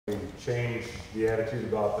change the attitude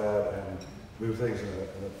about that and move things in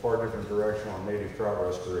a far different direction on native trout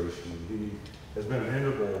restoration. He has been an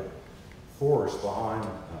integral force behind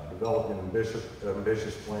developing an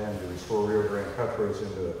ambitious plan to restore Rio Grande cutthroats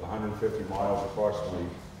into 150 miles approximately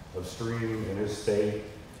of stream in his state.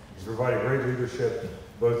 He's provided great leadership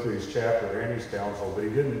both to his chapter and his council, but he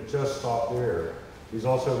didn't just stop there. He's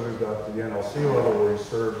also moved up to the NLC level where he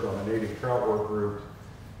served on the native trout work group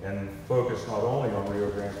and focused not only on Rio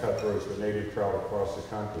Grande cutthroats but native trout across the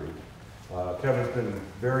country. Kevin's been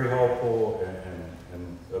very helpful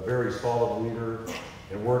and a very solid leader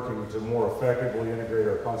in working to more effectively integrate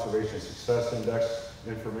our Conservation Success Index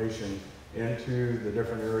information into the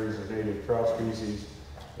different areas of native trout species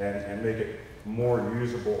and make it more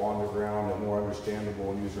usable on the ground and more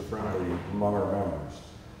understandable and user-friendly among our members.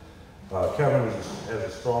 Kevin has a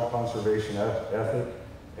strong conservation ethic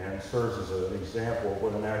and serves as an example of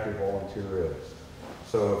what an active volunteer is.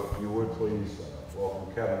 So if you would please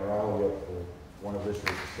welcome Kevin Reilly up for one of this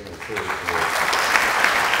year's Distinguished.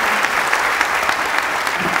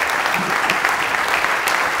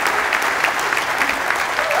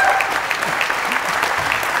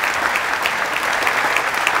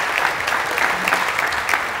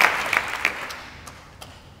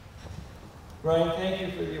 Ryan, thank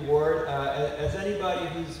you for the award. As anybody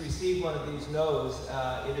who's received one of these knows,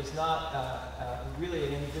 it is not really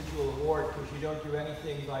an individual award because you don't do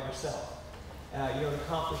anything by yourself. You don't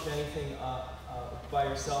accomplish anything by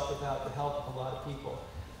yourself without the help of a lot of people.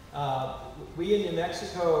 We in New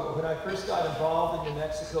Mexico, when I first got involved in New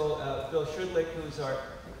Mexico, Bill Schudlick, who's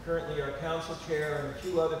currently our council chair, and a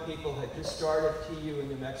few other people had just started TU in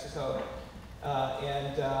New Mexico.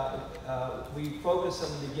 We focused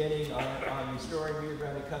in the beginning on restoring Rio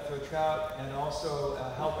Grande cutthroat trout and also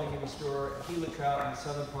helping to restore Gila trout in the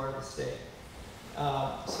southern part of the state.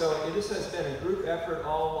 So this has been a group effort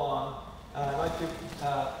all along. I'd like to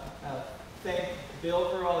thank Bill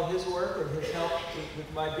for all of his work and his help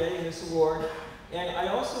with my getting this award. And I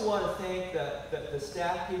also want to thank the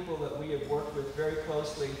staff people that we have worked with very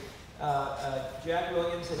closely. Jack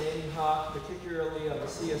Williams and Amy Hawk, particularly on the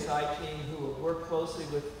CSI team, who have worked closely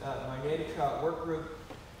with my native trout work group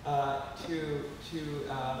to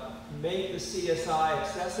make the CSI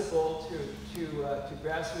accessible to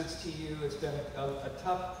grassroots TU. It's been a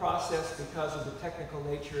tough process because of the technical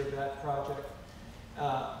nature of that project.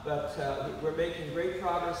 But we're making great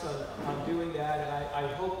progress on doing that, and I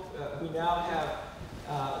hope we now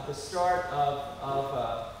have the start of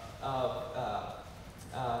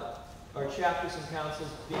our chapters and councils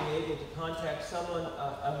being able to contact someone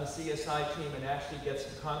on the CSI team and actually get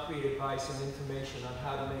some concrete advice and information on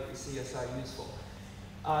how to make the CSI useful.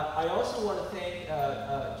 I also want to thank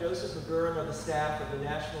Joseph McGurran of the staff, of the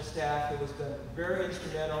national staff, who has been very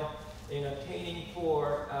instrumental in obtaining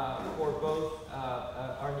for both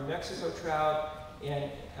our New Mexico trout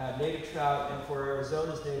and native trout, and for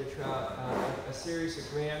Arizona's native trout, a series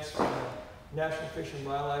of grants from the National Fish and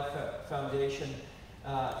Wildlife Foundation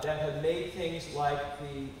that have made things like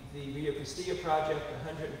the Rio Castilla project,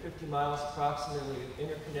 150 miles approximately of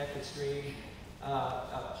interconnected stream,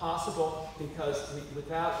 possible, because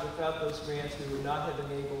without those grants we would not have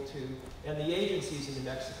been able to, and the agencies in New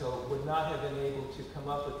Mexico would not have been able to come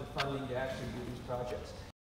up with the funding to actually do these projects.